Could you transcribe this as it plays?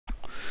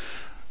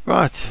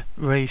Right,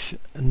 race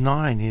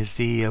 9 is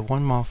the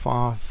 1 mile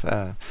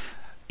 5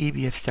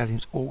 EBF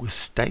Stallions August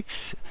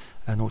Stakes,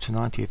 an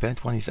 0-90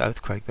 event. One is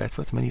Oath, Craig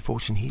Bethworth, Many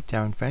Fortune Heat,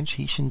 Darren French,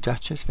 Heeshan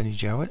Duchess, Vinnie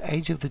Gerald,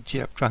 Age of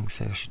the Drunks,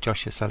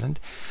 Joshua Sutherland,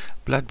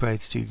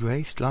 Bloodbraid, Stu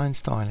Grace, Lion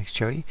Star, Alex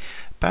Cherry,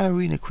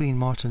 Ballerina Queen,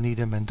 Martin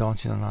Needham, and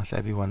Dancing on Ice,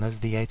 everyone. Those are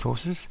the 8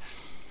 horses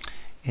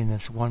in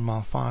this 1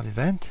 mile 5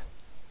 event.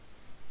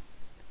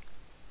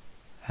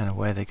 And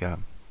away they go.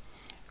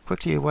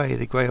 Quickly away,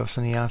 the grey horse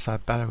on the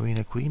outside,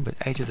 Ballerina Queen, but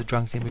Age of the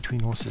Drunks in between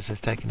horses has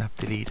taken up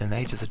the lead, and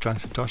Age of the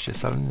Drunks of Joshua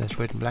Sutherland, as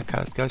red and black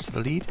colours, goes to the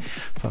lead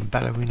from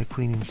Ballerina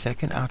Queen in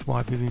second. Out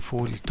wide, moving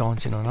forward, is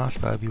Dancing on Ice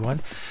for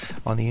Obi-Wan.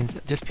 On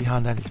the just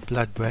behind that is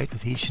Bloodbraid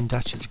with Heeshan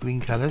Duchess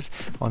green colours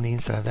on the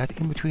inside of that.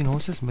 In between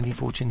horses, Many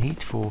Fortune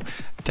Heat for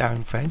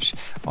Darren French.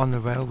 On the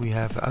rail, we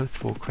have Oath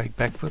for Craig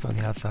Beckworth. On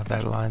the outside of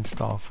that, Lion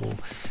Star for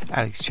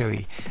Alex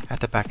Cherry at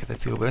the back of the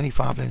field. But only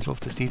 5 lengths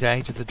off the leader,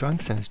 Age of the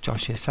Drunks, and it's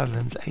Joshua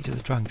Sutherland's Age of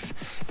the Drunks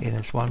in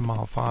this 1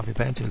 mile 5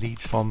 event, who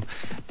leads from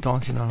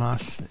Dancing on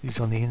Ice, who's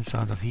on the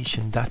inside of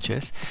Heeshan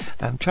Duchess.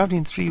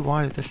 Travelling 3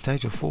 wide at this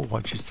stage, or 4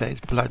 wide should say,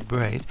 is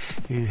Bloodbraid,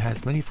 who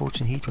has Many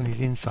Fortune Heat on his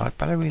inside.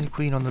 Ballerina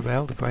Queen on the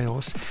rail, the grey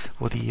horse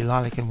with the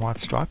lilac and white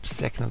stripes,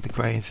 second of the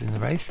greys in the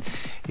race,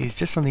 is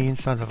just on the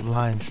inside of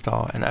Lion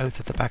Star, and Oath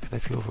at the back of the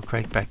field for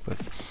Craig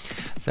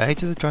Beckworth. So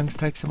Age of the Drunks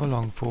takes them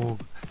along for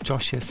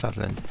Joshua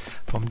Sutherland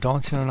from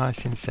Dancing on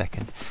Ice in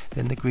second.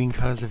 Then the green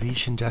colours of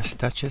Heeshan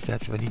Duchess,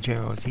 that's Vinnie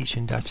Gerald's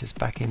Heeshan Duchess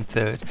back in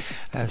third.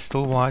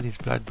 Still wide is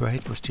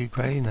Bloodbraid for Stu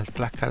Gray in those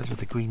black colours with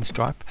the green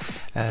stripe.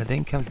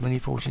 Then comes Many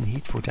Fortune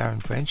Heat for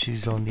Darren French,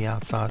 who's on the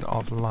outside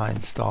of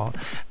Lion Star.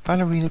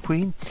 Ballerina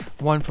Queen,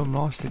 one from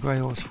last, the grey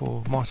horse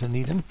for Martin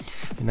Needham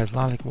in those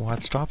lilac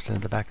white stripes, and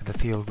at the back of the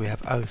field we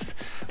have Oath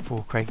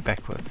for Craig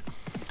Beckworth.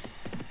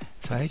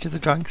 So Age of the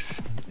Drunks,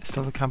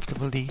 still a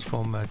comfortable lead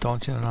from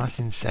Dancing on Ice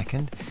in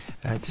second.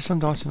 Just on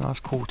Dancing on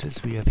Ice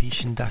quarters, we have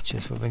Heeshan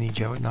Duchess for Vinnie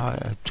Gerald,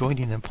 now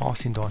joining and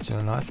passing Dancing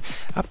on Ice.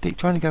 Up there,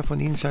 trying to go for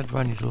an inside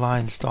run, is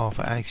Lion Star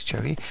for Alex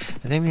Cherry.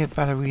 And then we have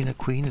Ballerina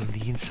Queen on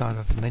the inside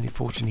of Many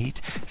Fortune Heat.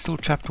 Still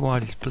trapped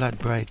wide is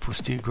Bloodbraid for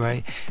Stu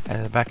Gray, and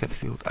at the back of the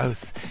field,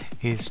 Oath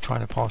is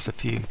trying to pass a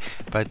few.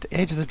 But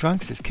Age of the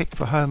Drunks is kicked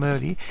for home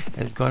early,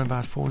 has gone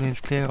about 4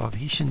 lengths clear of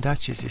Heeshan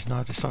Duchess, is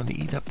now just starting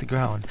to eat up the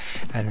ground.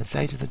 And it's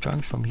Age of the Drunks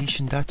from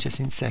Heeshan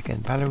Duchess in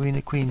second.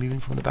 Ballerina Queen moving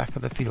from the back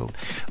of the field.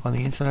 On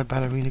the inside of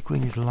Ballerina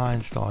Queen is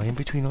Lion Star. In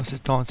between horses,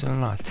 Dancing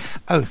on Ice.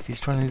 Oath is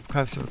trying to live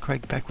closer to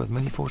Craig Beckworth.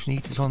 Many Fortune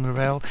Heat is on the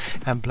rail,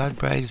 and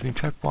Bloodbraid has been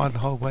trapped wide the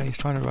whole way. He's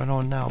trying to run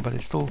on now, but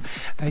it's still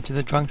Age of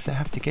the Drunks they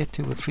have to get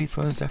to with 3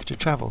 furlongs left to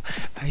travel.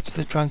 Age of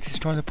the Drunks is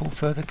trying to pull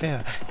further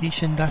clear.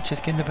 Heeshan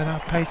Duchess getting a bit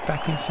outpaced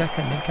back in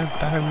second. Then comes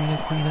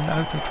Ballerina Queen and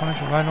Oath are trying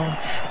to run on.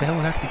 They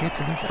will have to get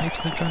to this Age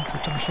of the Drunks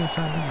with Joshua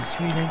Sutherland, who's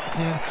 3 lengths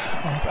clear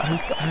of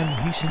Oath and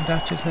Heeshan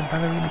Duchess and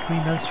Ballerina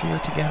Queen. Those 3 are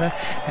together.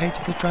 Age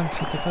of the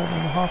Drunks with the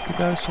 1.5 to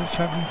go, still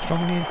travelling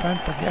strongly in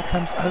front, but here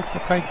comes Oath for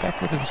Craig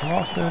Beckworth, who was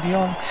lost early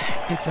on.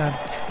 It's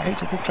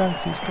Age of the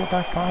Drunks who's still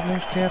about 5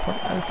 lengths clear from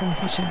Oath and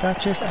Heeshan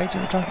Duchess. Age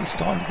of the Drunks is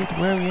starting to get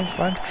wary in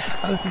front.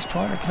 Oath is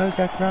trying to close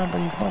that ground,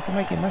 but he's not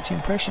going to make much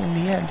impression in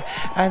the end.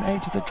 And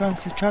Age of the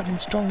Drunks is travelling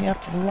strongly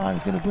up to the line.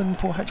 He's going to win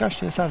for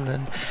Joshua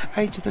Sutherland.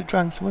 Age of the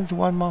Drunks wins the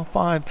 1 mile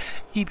 5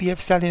 EBF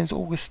Stallions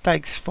August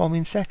Stakes from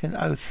in second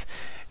Oath,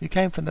 who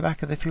came from the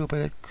back of the field, but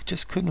it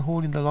just couldn't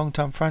haul in the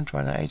long-term front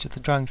runner, Age of the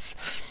Drunks.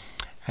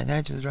 And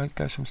Age of the Drunks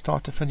goes from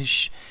start to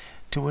finish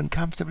to win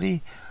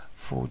comfortably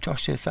for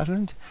Joshua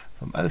Sutherland.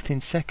 From Oath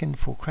in second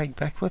for Craig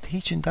Beckworth.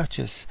 Heeshan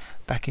Duchess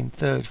back in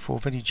third for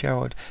Vinnie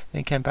Gerald.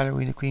 Then came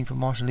Ballerina Queen for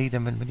Martin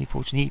Needham, and Many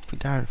Fortune Heat for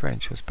Darren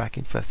French was back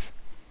in fifth.